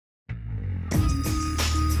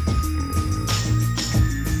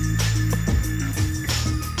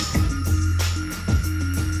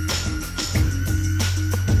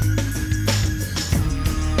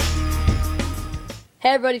Hey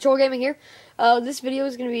everybody, Troll Gaming here. This video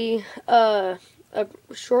is going to be a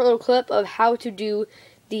short little clip of how to do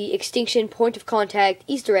the Extinction point of contact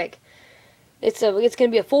Easter egg. It's going to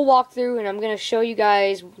be a full walkthrough, and I'm going to show you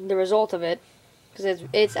guys the result of it because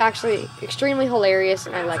it's actually extremely hilarious,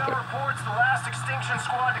 and I like it. Reports the last Extinction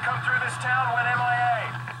squad to come through this town went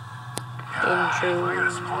MIA. Intro. Look at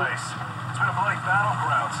this place. It's been a bloody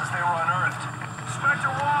battleground since they were unearthed. Spectre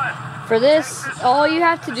 1. For this, all you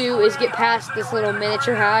have to do is get past this little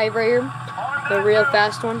miniature hive right here, the real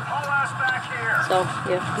fast one. So,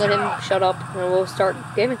 yeah, let him shut up, and we'll start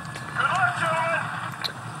gaming.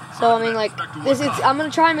 So, I mean, like, I'm going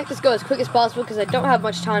to try and make this go as quick as possible because I don't have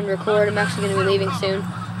much time to record. I'm actually going to be leaving soon.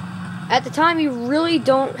 At the time, you really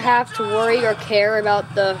don't have to worry or care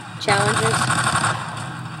about the challenges.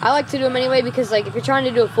 I like to do them anyway because, like, if you're trying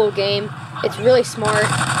to do a full game, it's really smart.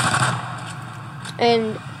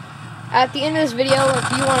 And at the end of this video,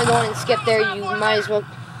 if you want to go on and skip there, you might as well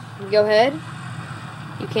go ahead.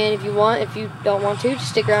 You can if you want. If you don't want to, just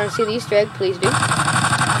stick around and see the Easter egg, please do.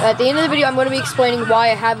 At the end of the video, I'm going to be explaining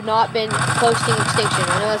why I have not been posting Extinction.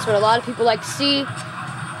 I know that's what a lot of people like to see,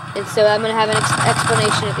 and so I'm going to have an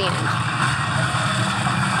explanation at the end.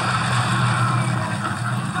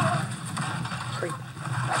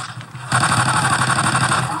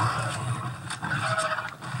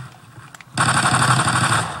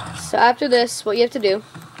 So after this, what you have to do,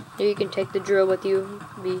 here you can take the drill with you,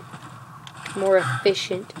 be more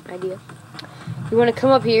efficient idea. You want to come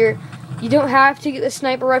up here. You don't have to get the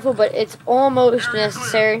sniper rifle, but it's almost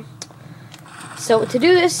necessary. So to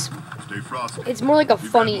do this, it's more like a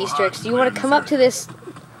funny Easter egg. So you want to come up to this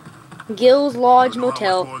Gills Lodge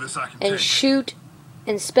Motel and shoot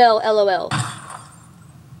and spell LOL.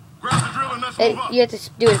 You have to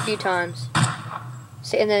do it a few times.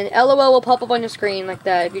 And then LOL will pop up on your screen like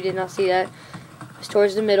that if you did not see that. It's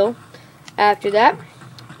towards the middle. After that,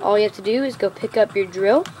 all you have to do is go pick up your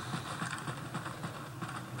drill.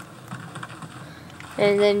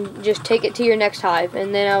 And then just take it to your next hive.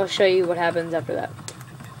 And then I'll show you what happens after that.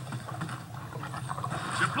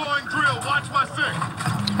 Deploying drill, watch my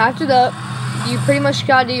six. After that, you pretty much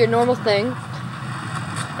gotta do your normal thing.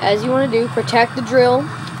 As you want to do, protect the drill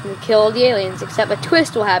and kill the aliens. Except a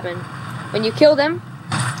twist will happen. When you kill them,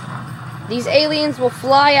 these aliens will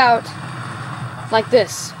fly out like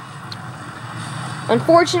this.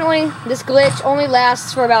 Unfortunately, this glitch only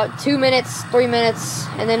lasts for about 2 minutes, 3 minutes,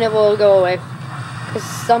 and then it will go away. Because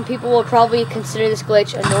some people will probably consider this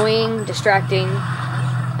glitch annoying, distracting.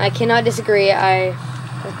 I cannot disagree. I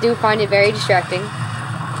do find it very distracting.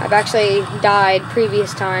 I've actually died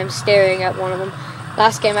previous times staring at one of them.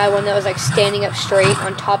 Last game I had one that was like standing up straight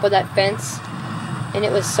on top of that fence, and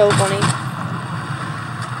it was so funny.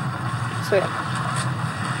 So yeah.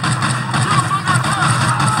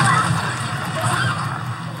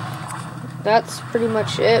 That's pretty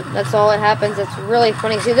much it. That's all that happens. That's really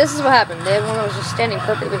funny. See, this is what happened. They had one that was just standing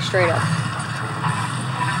perfectly straight up.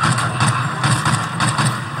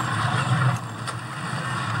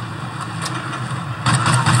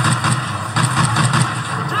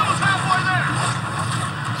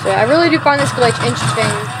 So I really do find this glitch interesting.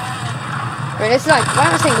 I mean, it's not, why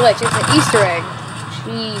am I saying glitch? It's an Easter egg.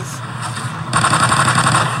 Jeez.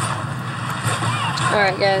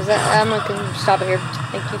 Alright guys, I'm going to stop it here.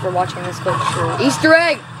 Thank you for watching this glitch. Easter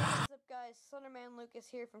egg! What's up guys, Slenderman Lucas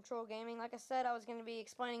here from Troll Gaming. Like I said, I was going to be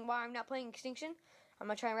explaining why I'm not playing Extinction. I'm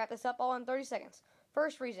going to try and wrap this up all in 30 seconds.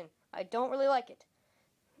 First reason, I don't really like it.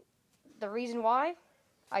 The reason why,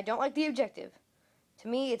 I don't like the objective. To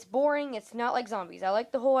me, it's boring. It's not like zombies. I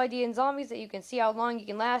like the whole idea in zombies that you can see how long you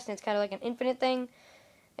can last, and it's kind of like an infinite thing.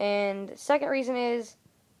 And second reason is,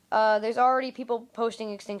 there's already people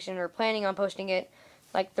posting Extinction or planning on posting it.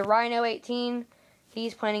 Like the Rhino 18,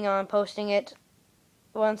 he's planning on posting it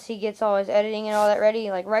once he gets all his editing and all that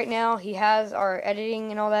ready. Like right now, he has our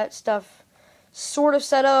editing and all that stuff sort of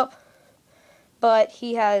set up, but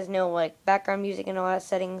he has no like background music and all that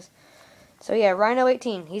settings. So yeah, Rhino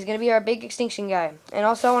 18, he's going to be our big Extinction guy. And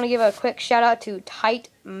also I want to give a quick shout out to Tight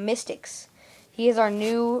Mystics. He is our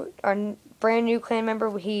brand new clan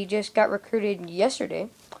member. He just got recruited yesterday.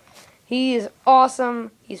 He is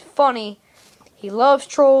awesome. He's funny. He loves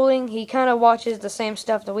trolling. He kind of watches the same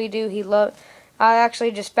stuff that we do. I actually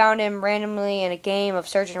just found him randomly in a game of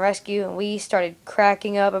search and rescue, and we started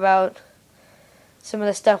cracking up about some of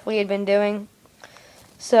the stuff we had been doing.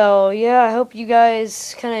 So, yeah, I hope you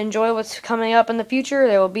guys kind of enjoy what's coming up in the future.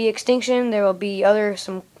 There will be Extinction. There will be a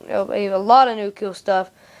lot of new cool stuff.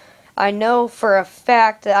 I know for a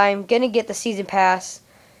fact that I'm going to get the Season Pass.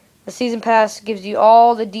 The Season Pass gives you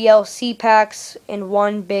all the DLC packs in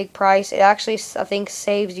one big price. It actually, I think,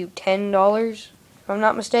 saves you $10. if I'm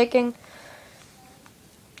not mistaken.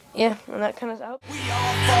 Yeah, and that kind of out. We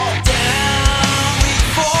all fall down, we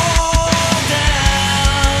fall